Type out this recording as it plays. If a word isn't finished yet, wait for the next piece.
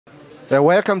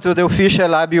Welcome to the official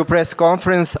IBU press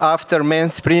conference after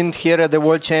men's sprint here at the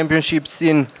World Championships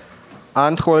in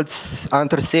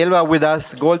Antholz-Anterselva. With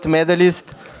us, gold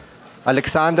medalist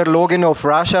Alexander Loginov of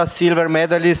Russia, silver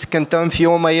medalist Quentin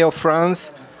Fillon of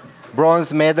France,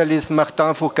 bronze medalist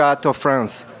Fourcade of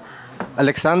France.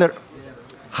 Alexander,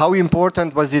 how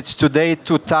important was it today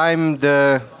to time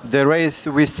the race?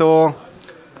 We saw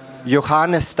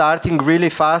Johannes starting really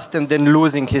fast and then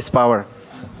losing his power.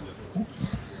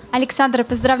 Александр,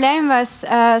 поздравляем вас.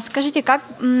 Скажите,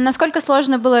 насколько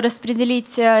сложно было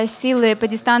распределить силы по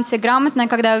дистанции грамотно,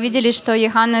 когда увидели, что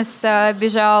Йоханнес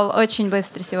бежал очень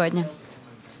быстро сегодня?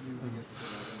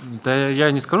 Да,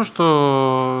 я не скажу,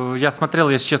 что я смотрел,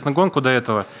 если честно, гонку до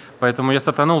этого, поэтому я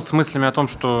стартанул с мыслями о том,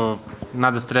 что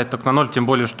надо стрелять только на ноль, тем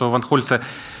более, что в Антхольце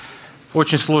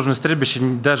очень сложное стрельбище,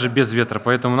 даже без ветра,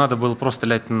 поэтому надо было просто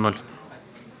стрелять на ноль.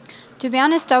 To be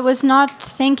honest, I was not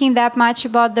thinking that much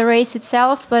about the race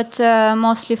itself, but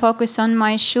mostly focused on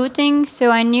my shooting.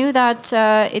 So I knew that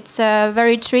it's a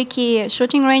very tricky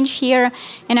shooting range here,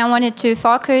 and I wanted to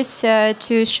focus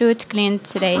to shoot clean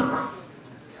today.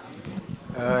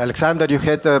 Alexander, you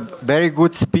had a very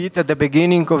good speed at the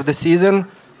beginning of the season,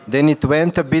 then it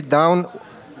went a bit down.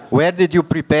 Where did you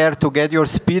prepare to get your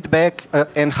speed back,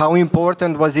 and how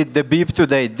important was it the bib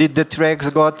today? Did the tracks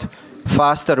got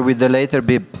faster with the later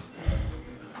bib?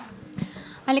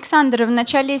 Александр, в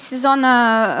начале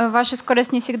сезона ваша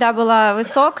скорость не всегда была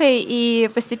высокой, и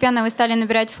постепенно вы стали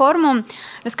набирать форму.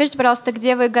 Расскажите, пожалуйста,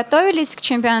 где вы готовились к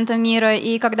чемпионату мира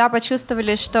и когда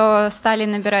почувствовали, что стали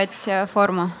набирать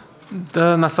форму?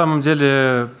 Да, на самом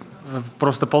деле,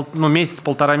 просто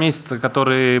полтора месяца,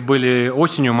 которые были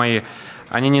осенью мои,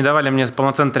 они не давали мне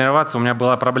полноценно тренироваться. У меня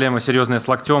была проблема серьезная с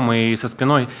локтем и со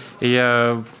спиной, и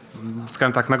я,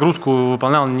 скажем так, нагрузку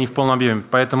выполнял не в полном объеме,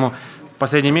 поэтому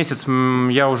последний месяц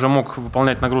я уже мог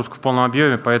выполнять нагрузку в полном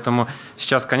объеме, поэтому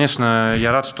сейчас, конечно,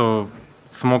 я рад, что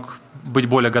смог быть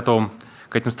более готовым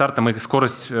к этим стартам, и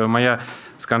скорость моя,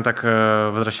 скажем так,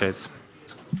 возвращается.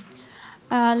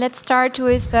 Let's start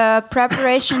with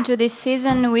preparation to this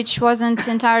season, which wasn't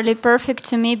entirely perfect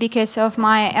to me because of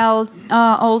my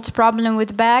old problem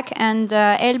with back and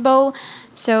elbow.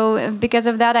 So because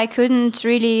of that, I couldn't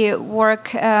really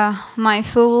work my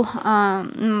full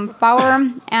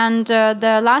power. And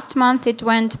the last month, it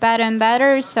went better and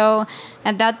better. So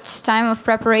at that time of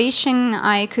preparation,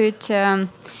 I could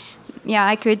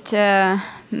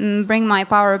bring my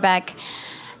power back.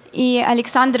 И,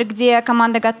 Александр, где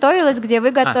команда готовилась, где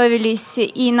вы готовились,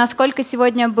 и насколько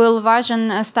сегодня был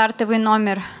важен стартовый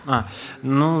номер?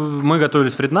 Мы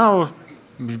готовились в Риднау,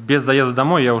 без заезда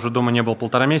домой, я уже дома не был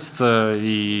полтора месяца,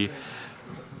 и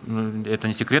это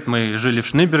не секрет, мы жили в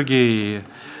Шныберге, и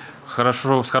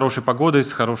с хорошей погодой,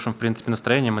 с хорошим, в принципе,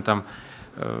 настроением, мы там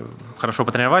хорошо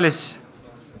потренировались.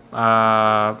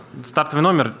 А стартовый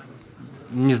номер,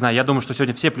 не знаю, я думаю, что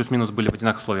сегодня все плюс-минус были в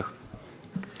одинаковых условиях.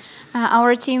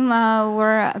 Our team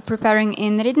were preparing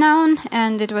in Ridnaun,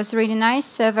 and it was really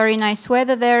nice, very nice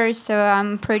weather there, so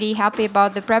I'm pretty happy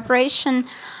about the preparation.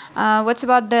 What's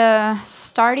about the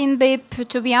starting bib?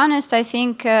 To be honest, I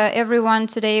think everyone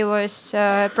today was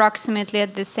approximately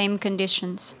at the same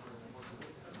conditions.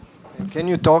 Can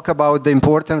you talk about the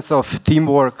importance of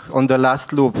teamwork on the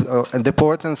last loop and the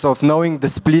importance of knowing the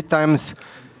split times,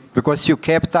 because you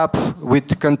kept up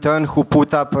with Quentin, who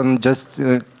put up on just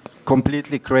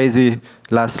completely crazy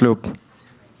last loop?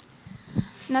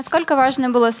 Насколько важно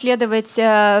было следовать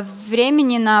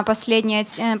времени на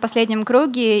последнем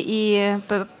круге и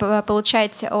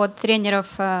получать от тренеров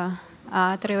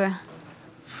отрывы?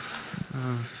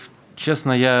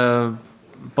 Честно, я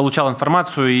получал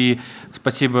информацию, и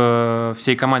спасибо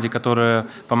всей команде, которая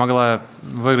помогла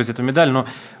выиграть эту медаль. Но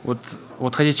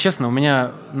вот ходить честно, у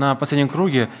меня на последнем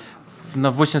круге на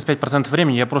 85%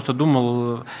 времени я просто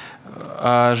думал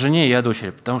о жене и о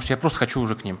дочери, потому что я просто хочу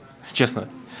уже к ним, честно.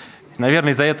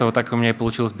 Наверное, из-за этого так у меня и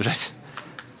получилось бежать.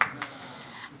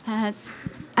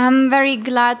 I'm very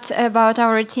glad about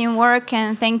our teamwork,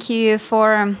 and thank you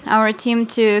for our team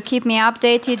to keep me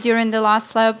updated during the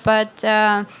last lap. But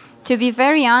to be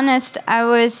very honest, I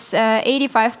was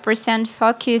 85%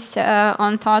 focused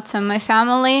on thoughts on my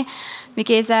family,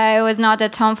 because I was not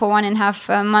at home for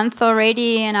 1.5 months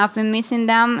already, and I've been missing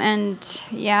them. And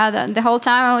yeah, the whole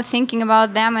time I was thinking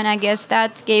about them, and I guess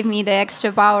that gave me the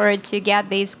extra power to get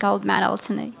these gold medals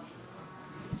tonight.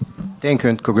 Thank you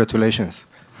and congratulations.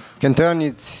 Quentin,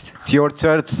 it's your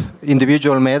third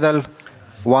individual medal,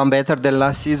 one better than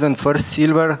last season, first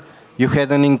silver. You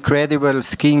had an incredible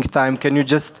skiing time. Can you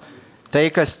just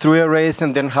take us through your race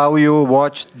and then how you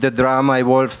watched the drama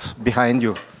evolve behind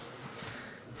you?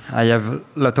 I have a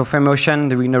lot of emotion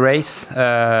during the race.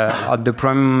 At the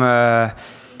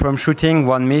prom shooting,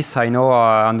 one miss. I know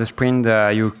on the sprint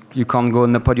you can't go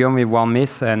on the podium with one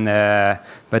miss, and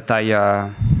but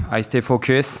I stay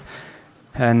focused.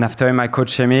 And after my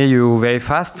coach told me you very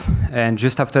fast, and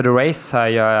just after the race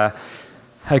I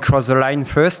crossed the line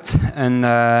first, and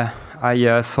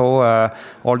I saw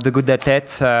all the good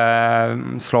athletes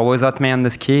slow without me on the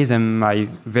skis, and I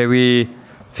very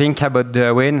think about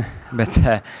the win. But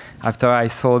after I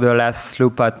saw the last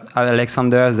loop at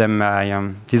Alexander, then I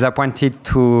am disappointed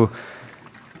to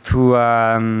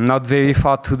not very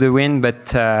far to the win,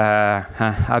 but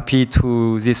happy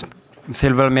to this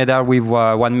silver medal with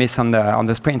one miss on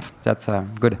the sprint. That's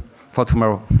good for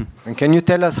tomorrow. And can you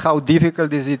tell us how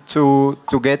difficult is it to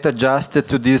get adjusted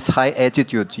to this high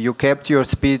altitude? You kept your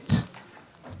speed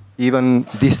even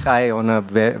this high on a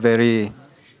very,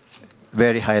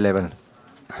 very high level.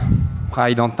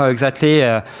 I don't know exactly.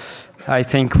 I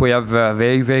think we have a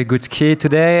very, very good ski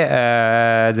today.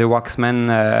 The waxmen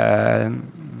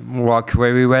work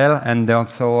very well, and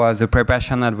also the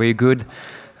preparation are very good.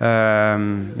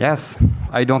 Yes,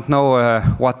 I don't know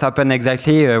what happened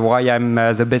exactly, why I'm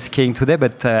the best skiing today,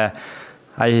 but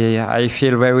I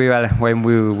feel very well when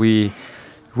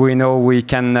we know we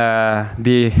can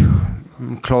be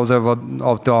closer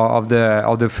of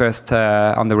the first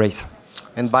on the race.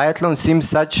 And biathlon seems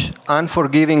such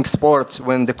unforgiving sport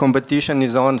when the competition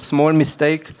is on. Small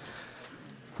mistake,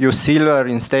 you silver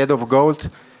instead of gold.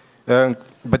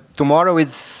 But tomorrow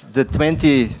it's the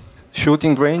 20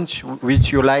 shooting range,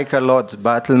 which you like a lot,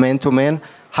 battle man to man.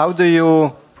 How do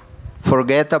you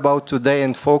forget about today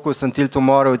and focus until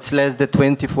tomorrow? It's less than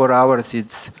 24 hours.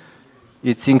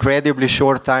 It's incredibly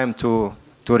short time to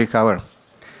recover.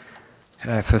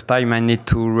 First time I need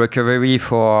to recovery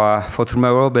for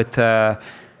tomorrow, but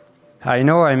I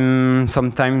know I'm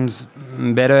sometimes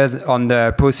better on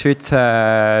the pursuit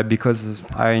because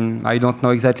I don't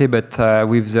know exactly, but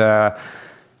with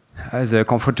the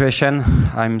confrontation,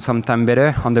 I'm sometimes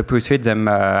better on the pursuit. Then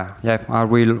yeah, I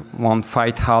will want to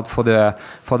fight hard for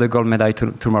the gold medal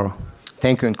tomorrow.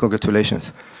 Thank you and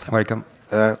congratulations. Welcome.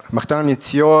 Martin,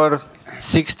 it's your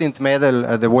 16th medal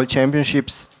at the World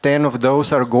Championships. 10 of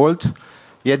those are gold.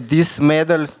 Yet this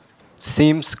medal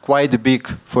seems quite big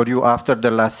for you after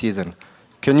the last season.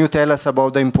 Can you tell us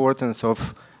about the importance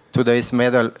of today's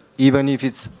medal, even if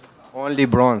it's only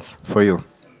bronze for you?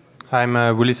 I'm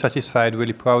really satisfied,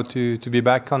 really proud to be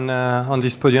back on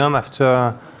this podium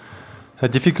after a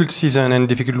difficult season and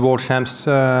difficult World Champs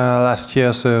last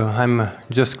year. So I'm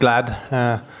just glad,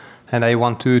 and I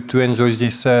want to enjoy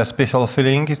this special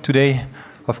feeling today.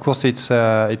 Of course, it's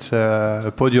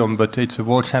a podium, but it's a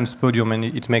World Champs podium, and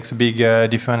it makes a big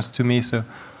difference to me. So,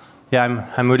 yeah,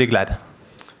 I'm really glad.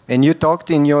 And you talked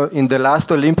in the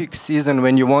last Olympic season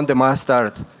when you won the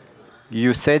Masters.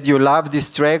 You said you love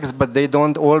these tracks, but they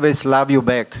don't always love you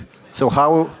back. So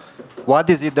what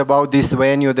is it about this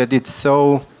venue that it's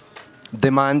so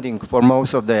demanding for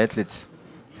most of the athletes?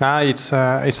 It's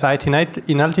height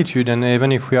in altitude, and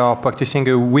even if we are practicing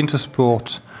a winter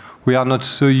sport, we are not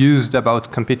so used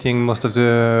about competing. Most of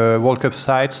the World Cup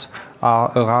sites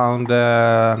are around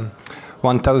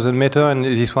 1,000 meters, and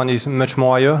this one is much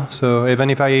more higher. So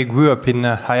even if I grew up in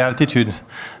high altitude,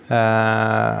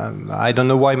 I don't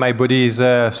know why my body is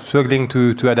struggling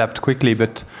to adapt quickly,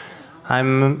 but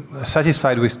I'm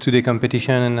satisfied with today's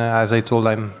competition, and as I told,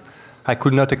 I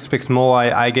could not expect more.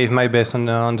 I gave my best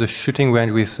on the shooting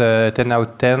range with 10 out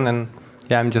of 10, and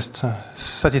yeah, I'm just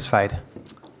satisfied.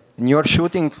 And your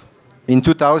shooting in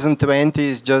 2020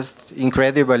 is just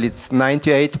incredible. It's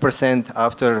 98%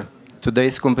 after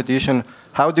today's competition.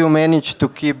 How do you manage to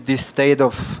keep this state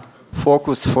of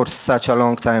focus for such a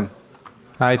long time?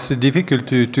 It's difficult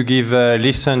to give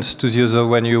lessons to the other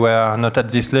when you were not at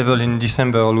this level in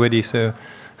December already. So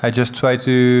I just try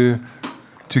to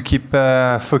keep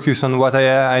focus on what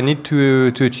I need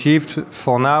to achieve.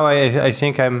 For now, I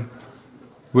think I'm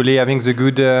really having the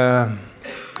good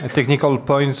technical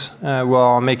points who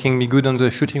are making me good on the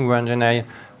shooting range, and I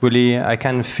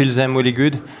can feel them really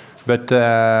good. But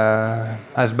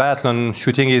as biathlon,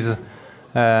 shooting is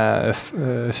a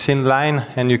thin line,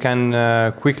 and you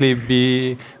can quickly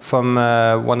be from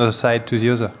one other side to the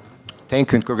other.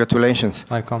 Thank you and congratulations.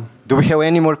 Welcome. Do we have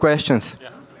any more questions? Yeah.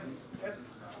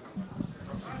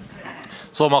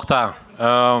 So Martin,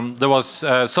 there was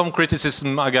some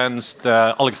criticism against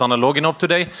Alexander Loginov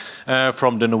today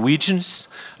from the Norwegians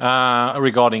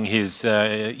regarding his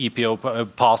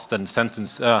EPO past and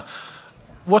sentence.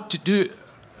 What do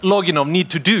Loginov need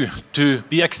to do to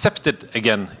be accepted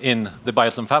again in the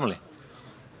biathlon family?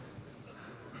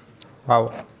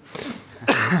 Wow.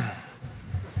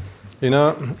 You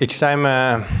know, each time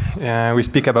we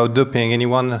speak about doping,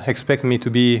 anyone expects me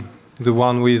to be the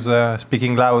one who is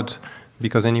speaking loud,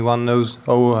 because anyone knows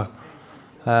how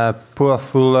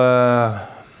powerful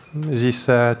this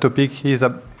topic is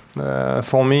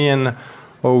for me, and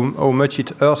how much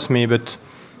it hurts me. But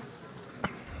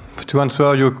to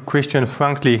answer your question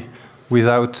frankly,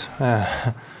 without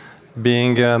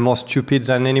being more stupid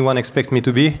than anyone expects me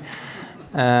to be,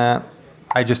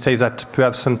 I just say that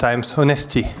perhaps sometimes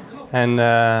honesty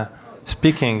and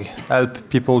speaking help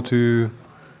people to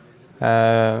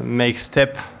make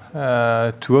step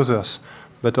to others.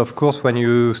 But of course, when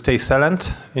you stay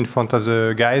silent in front of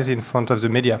the guys, in front of the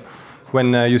media,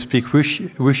 when you speak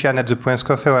Russian at the press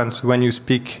conference, when you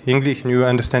speak English and you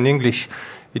understand English,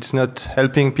 it's not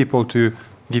helping people to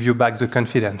give you back the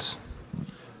confidence.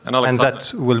 And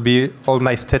that will be all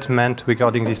my statement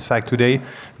regarding this fact today,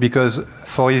 because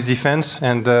for his defense,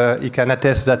 and he can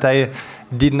attest that I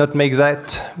did not make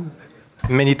that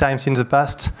many times in the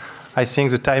past, I think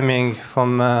the timing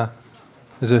from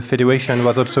the federation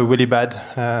was also really bad,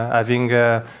 having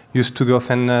used to go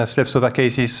and slept over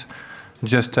cases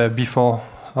just before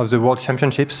of the World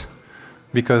Championships,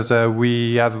 because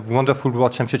we have wonderful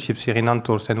World Championships here in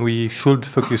Antholz, and we should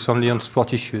focus only on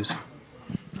sport issues.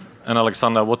 And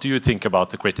Alexander, what do you think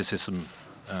about the criticism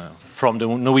from the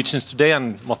Norwegians today?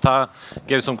 And Martin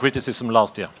gave some criticism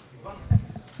last year.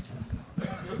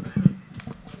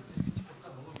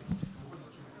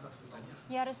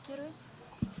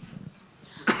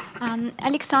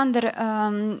 Александр,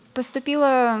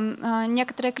 поступила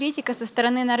некоторая критика со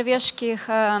стороны норвежских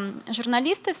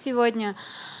журналистов сегодня,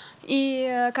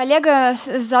 и коллега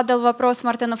задал вопрос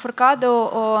Мартену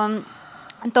Fourcade'у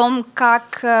о том,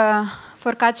 как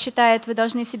Fourcade считает, вы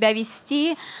должны себя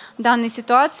вести в данной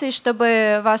ситуации,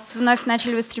 чтобы вас вновь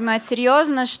начали воспринимать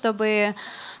серьезно, чтобы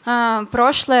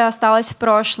прошлое осталось в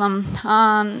прошлом.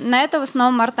 На это в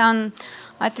основном Мартен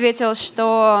ответил,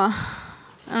 что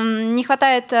не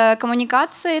хватает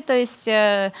коммуникации, то есть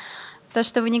то,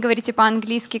 что вы не говорите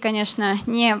по-английски, конечно,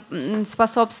 не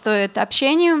способствует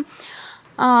общению.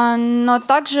 Но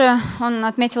также он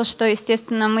отметил, что,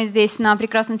 естественно, мы здесь на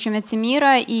прекрасном чемпионате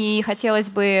мира, и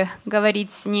хотелось бы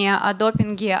говорить не о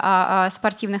допинге, а о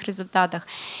спортивных результатах.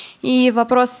 И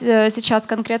вопрос сейчас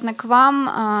конкретно к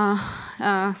вам.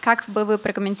 Как бы вы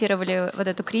прокомментировали вот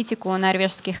эту критику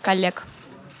норвежских коллег?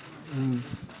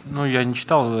 Ну, я не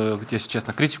читал, если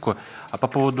честно, критику. А по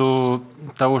поводу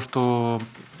того, что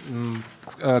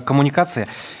коммуникация,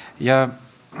 я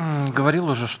говорил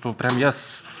уже, что прям я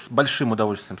с большим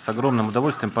удовольствием, с огромным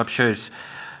удовольствием пообщаюсь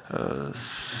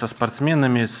со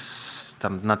спортсменами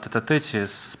там, на тет-а-тете,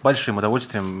 с большим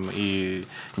удовольствием, и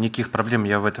никаких проблем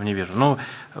я в этом не вижу. Ну,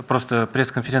 просто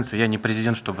пресс-конференцию, я не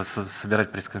президент, чтобы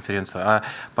собирать пресс-конференцию, а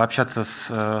пообщаться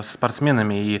с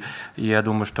спортсменами, и я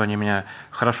думаю, что они меня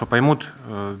хорошо поймут,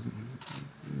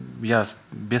 я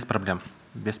без проблем,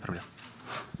 без проблем.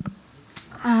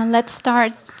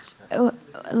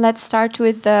 Let's start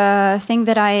with the thing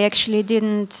that I actually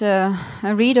didn't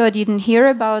read or didn't hear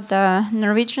about the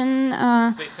Norwegian.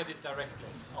 They said it directly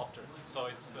after, so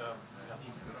it's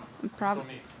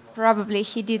probably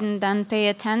he didn't then pay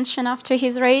attention after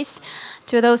his race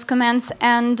to those comments.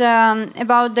 And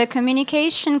about the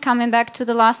communication, coming back to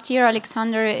the last year,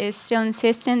 Alexander is still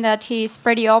insisting that he is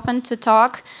pretty open to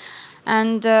talk.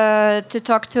 And to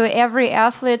talk to every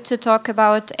athlete, to talk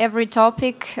about every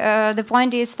topic. The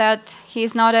point is that he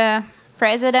is not a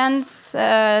president,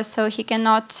 so he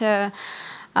cannot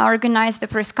organize the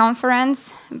press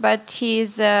conference, but he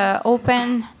is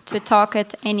open to talk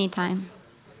at any time.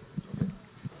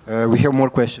 We have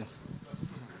more questions.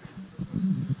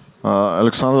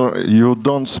 Alexander, you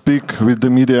don't speak with the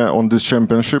media on this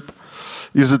championship.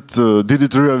 Did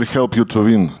it really help you to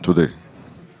win today?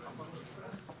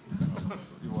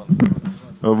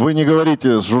 Вы не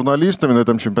говорите с журналистами на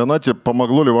этом чемпионате.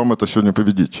 Помогло ли вам это сегодня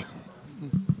победить?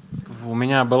 У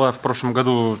меня была в прошлом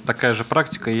году такая же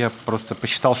практика, и я просто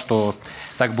посчитал, что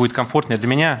так будет комфортнее для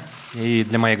меня и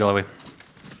для моей головы.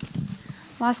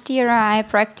 Last year I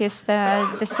practiced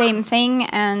the same thing,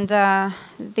 and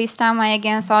this time I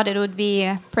again thought it would be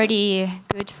pretty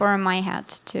good for my head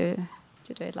to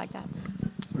do it like that.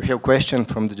 We have a question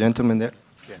from the gentleman there.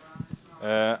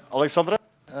 Okay. Alexander,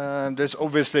 there's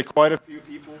obviously quite a few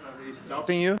people that is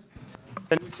doubting you.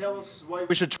 Can you tell us why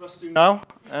we should trust you now,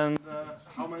 and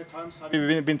how many times have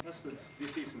you been tested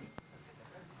this season?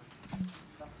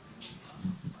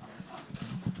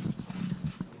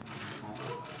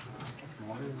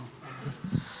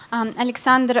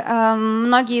 Александр,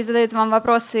 многие задают вам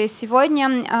вопросы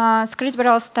сегодня. Скажите,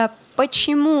 пожалуйста,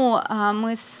 почему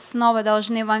мы снова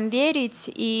должны вам верить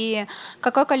и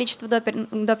какое количество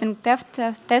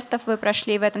допинг-тестов вы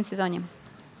прошли в этом сезоне?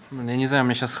 Я не знаю, у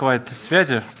меня сейчас хватит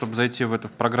связи, чтобы зайти в эту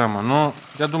программу, но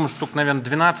я думаю, штук, наверное,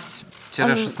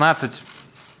 12-16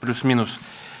 плюс-минус.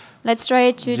 Let's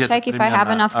try to check if I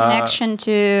have enough connection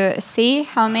to see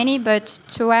how many, but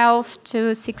 12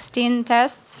 to 16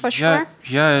 tests for sure.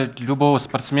 Я любого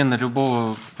спортсмена,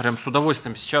 любого, прям с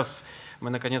удовольствием. Сейчас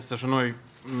мы наконец-то с женой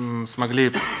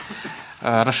смогли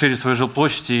расширить свою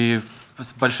жилплощадь, и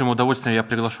с большим удовольствием я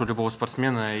приглашу любого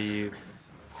спортсмена, и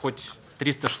хоть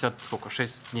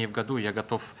 6 дней в году я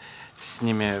готов с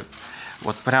ними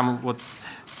вот прям вот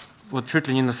чуть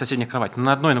ли не на соседней кровати.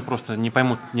 На одной, ну просто не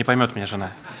поймет меня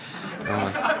жена.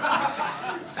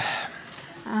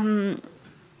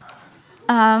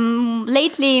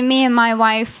 Lately, me and my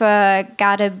wife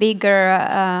got a bigger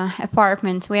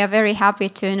apartment. We are very happy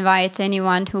to invite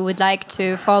anyone who would like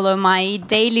to follow my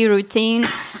daily routine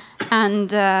and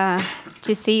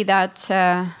to see that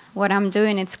what I'm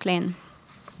doing is clean.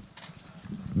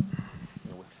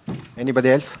 Anybody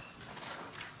else?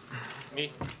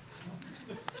 Me.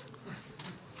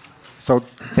 So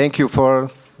thank you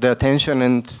for the attention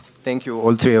and thank you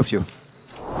all three of you.